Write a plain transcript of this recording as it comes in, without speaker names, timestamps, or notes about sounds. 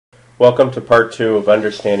Welcome to Part 2 of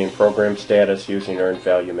Understanding Program Status Using Earned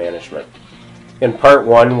Value Management. In Part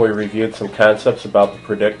 1, we reviewed some concepts about the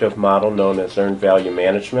predictive model known as Earned Value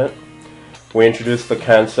Management. We introduced the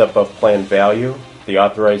concept of planned value, the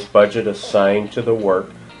authorized budget assigned to the work,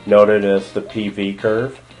 noted as the PV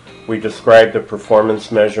curve. We described the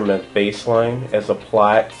performance measurement baseline as a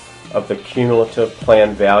plot of the cumulative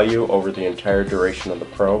planned value over the entire duration of the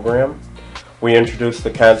program. We introduced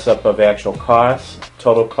the concept of actual costs,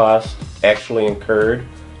 total costs actually incurred,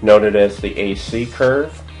 noted as the AC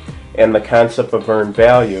curve, and the concept of earned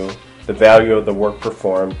value, the value of the work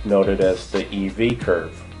performed, noted as the EV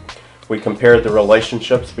curve. We compared the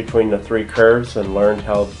relationships between the three curves and learned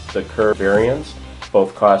how the curve variance,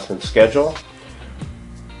 both cost and schedule.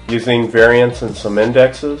 Using variance and some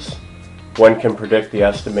indexes, one can predict the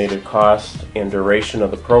estimated cost and duration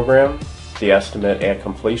of the program, the estimate at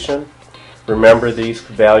completion. Remember, these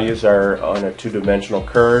values are on a two-dimensional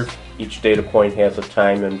curve. Each data point has a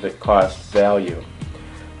time and cost value.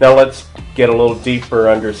 Now let's get a little deeper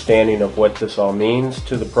understanding of what this all means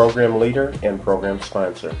to the program leader and program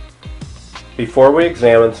sponsor. Before we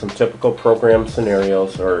examine some typical program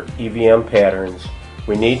scenarios or EVM patterns,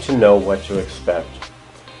 we need to know what to expect.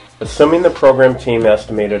 Assuming the program team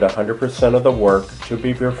estimated 100% of the work to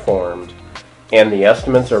be performed and the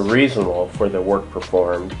estimates are reasonable for the work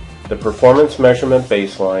performed, the performance measurement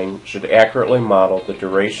baseline should accurately model the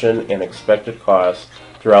duration and expected costs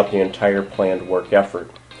throughout the entire planned work effort.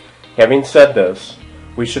 Having said this,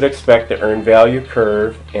 we should expect the earned value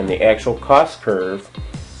curve and the actual cost curve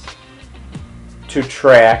to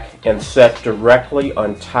track and set directly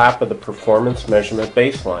on top of the performance measurement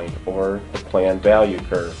baseline, or the planned value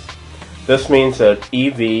curve. This means that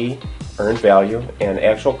EV, earned value, and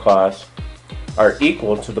actual costs are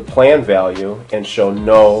equal to the planned value and show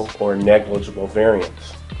no or negligible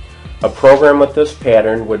variance. A program with this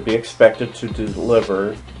pattern would be expected to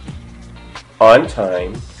deliver on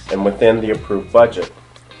time and within the approved budget.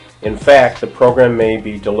 In fact, the program may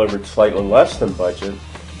be delivered slightly less than budget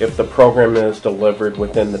if the program is delivered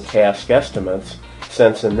within the task estimates,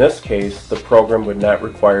 since in this case the program would not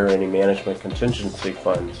require any management contingency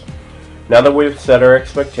funds. Now that we've set our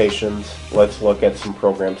expectations, let's look at some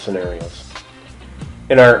program scenarios.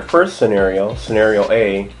 In our first scenario, Scenario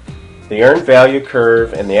A, the earned value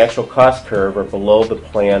curve and the actual cost curve are below the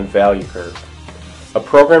planned value curve. A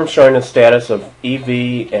program showing a status of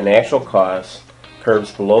EV and actual costs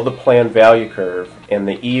curves below the planned value curve and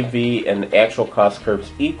the EV and actual cost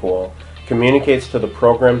curves equal communicates to the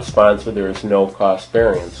program sponsor there is no cost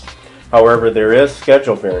variance. However, there is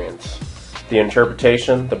schedule variance. The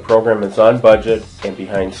interpretation, the program is on budget and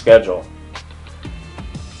behind schedule.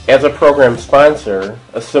 As a program sponsor,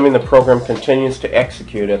 assuming the program continues to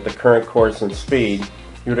execute at the current course and speed,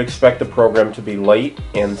 you would expect the program to be late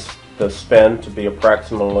and the spend to be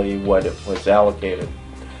approximately what it was allocated.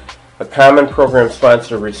 A common program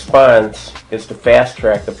sponsor response is to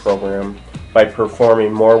fast-track the program by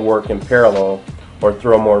performing more work in parallel or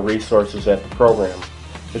throw more resources at the program.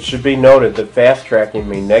 It should be noted that fast-tracking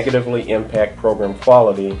may negatively impact program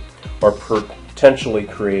quality or potentially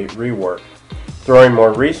create rework. Throwing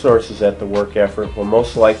more resources at the work effort will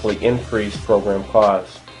most likely increase program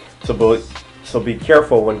costs, so be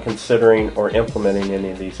careful when considering or implementing any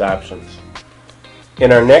of these options.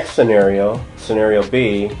 In our next scenario, Scenario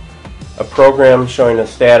B, a program showing a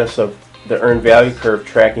status of the earned value curve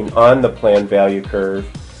tracking on the planned value curve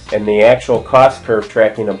and the actual cost curve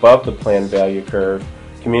tracking above the planned value curve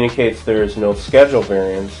communicates there is no schedule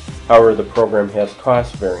variance, however the program has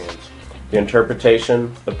cost variance. The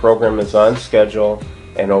interpretation, the program is on schedule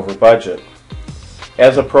and over budget.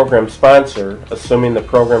 As a program sponsor, assuming the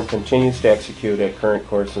program continues to execute at current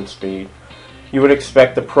course and speed, you would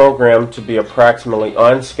expect the program to be approximately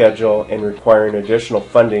on schedule and requiring additional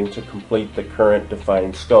funding to complete the current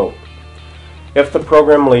defined scope. If the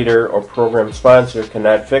program leader or program sponsor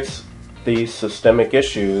cannot fix these systemic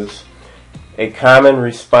issues, a common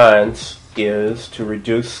response is to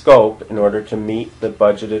reduce scope in order to meet the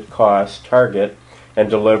budgeted cost target and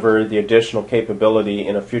deliver the additional capability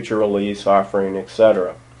in a future release, offering,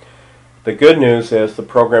 etc. The good news is the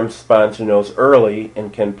program sponsor knows early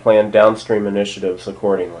and can plan downstream initiatives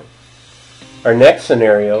accordingly. Our next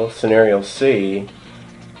scenario, Scenario C,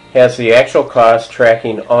 has the actual cost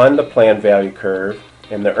tracking on the planned value curve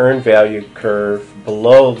and the earned value curve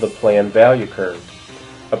below the planned value curve.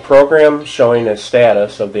 A program showing a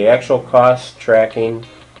status of the actual cost tracking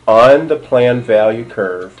on the planned value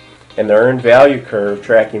curve and the earned value curve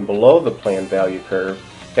tracking below the planned value curve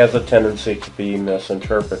has a tendency to be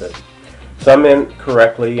misinterpreted. Some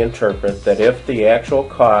incorrectly interpret that if the actual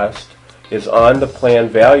cost is on the planned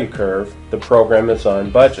value curve, the program is on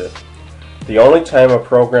budget. The only time a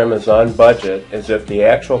program is on budget is if the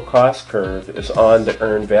actual cost curve is on the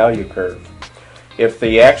earned value curve. If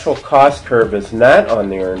the actual cost curve is not on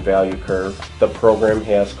the earned value curve, the program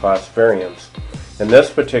has cost variance. In this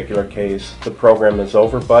particular case, the program is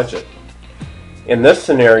over budget. In this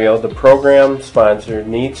scenario, the program sponsor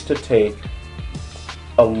needs to take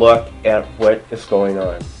a look at what is going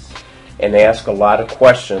on and ask a lot of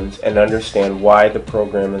questions and understand why the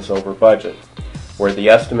program is over budget. Were the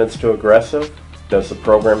estimates too aggressive? Does the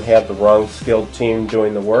program have the wrong skilled team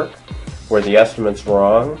doing the work? Were the estimates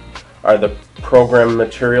wrong? Are the program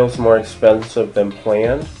materials more expensive than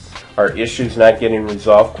planned? Are issues not getting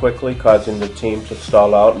resolved quickly, causing the team to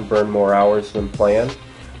stall out and burn more hours than planned?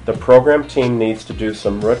 The program team needs to do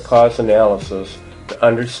some root cause analysis to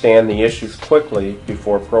understand the issues quickly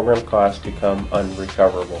before program costs become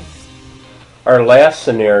unrecoverable. Our last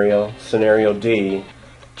scenario, scenario D,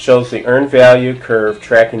 shows the earned value curve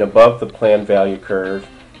tracking above the planned value curve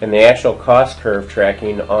and the actual cost curve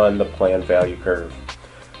tracking on the planned value curve.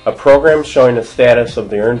 A program showing a status of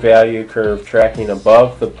the earned value curve tracking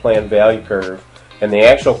above the planned value curve and the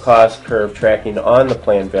actual cost curve tracking on the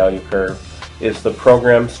planned value curve is the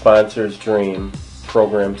program sponsor's dream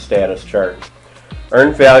program status chart.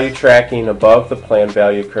 Earned value tracking above the planned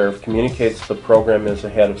value curve communicates the program is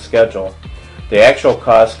ahead of schedule. The actual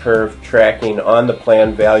cost curve tracking on the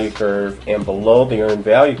planned value curve and below the earned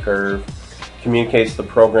value curve communicates the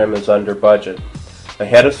program is under budget,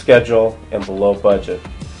 ahead of schedule and below budget.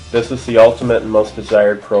 This is the ultimate and most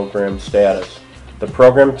desired program status. The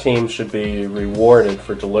program team should be rewarded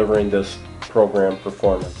for delivering this program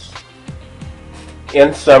performance.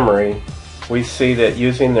 In summary, we see that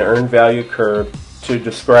using the earned value curve to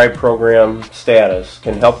describe program status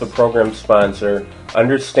can help the program sponsor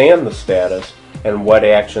understand the status and what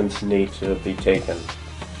actions need to be taken.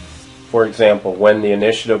 For example, when the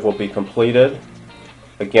initiative will be completed.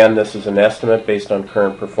 Again, this is an estimate based on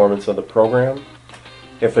current performance of the program.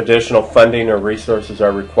 If additional funding or resources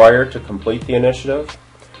are required to complete the initiative.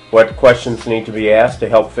 What questions need to be asked to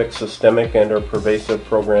help fix systemic and/or pervasive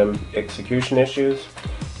program execution issues,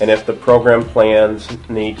 and if the program plans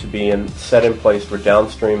need to be set in place for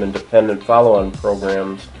downstream and dependent follow-on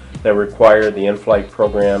programs that require the in-flight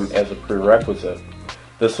program as a prerequisite.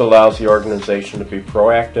 This allows the organization to be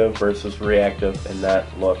proactive versus reactive and not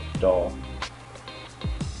look dull.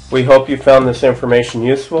 We hope you found this information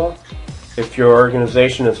useful. If your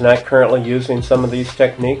organization is not currently using some of these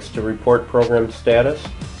techniques to report program status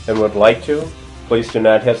and would like to, please do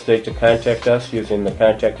not hesitate to contact us using the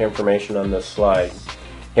contact information on this slide.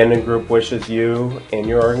 Hendon Group wishes you and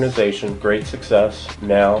your organization great success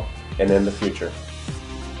now and in the future.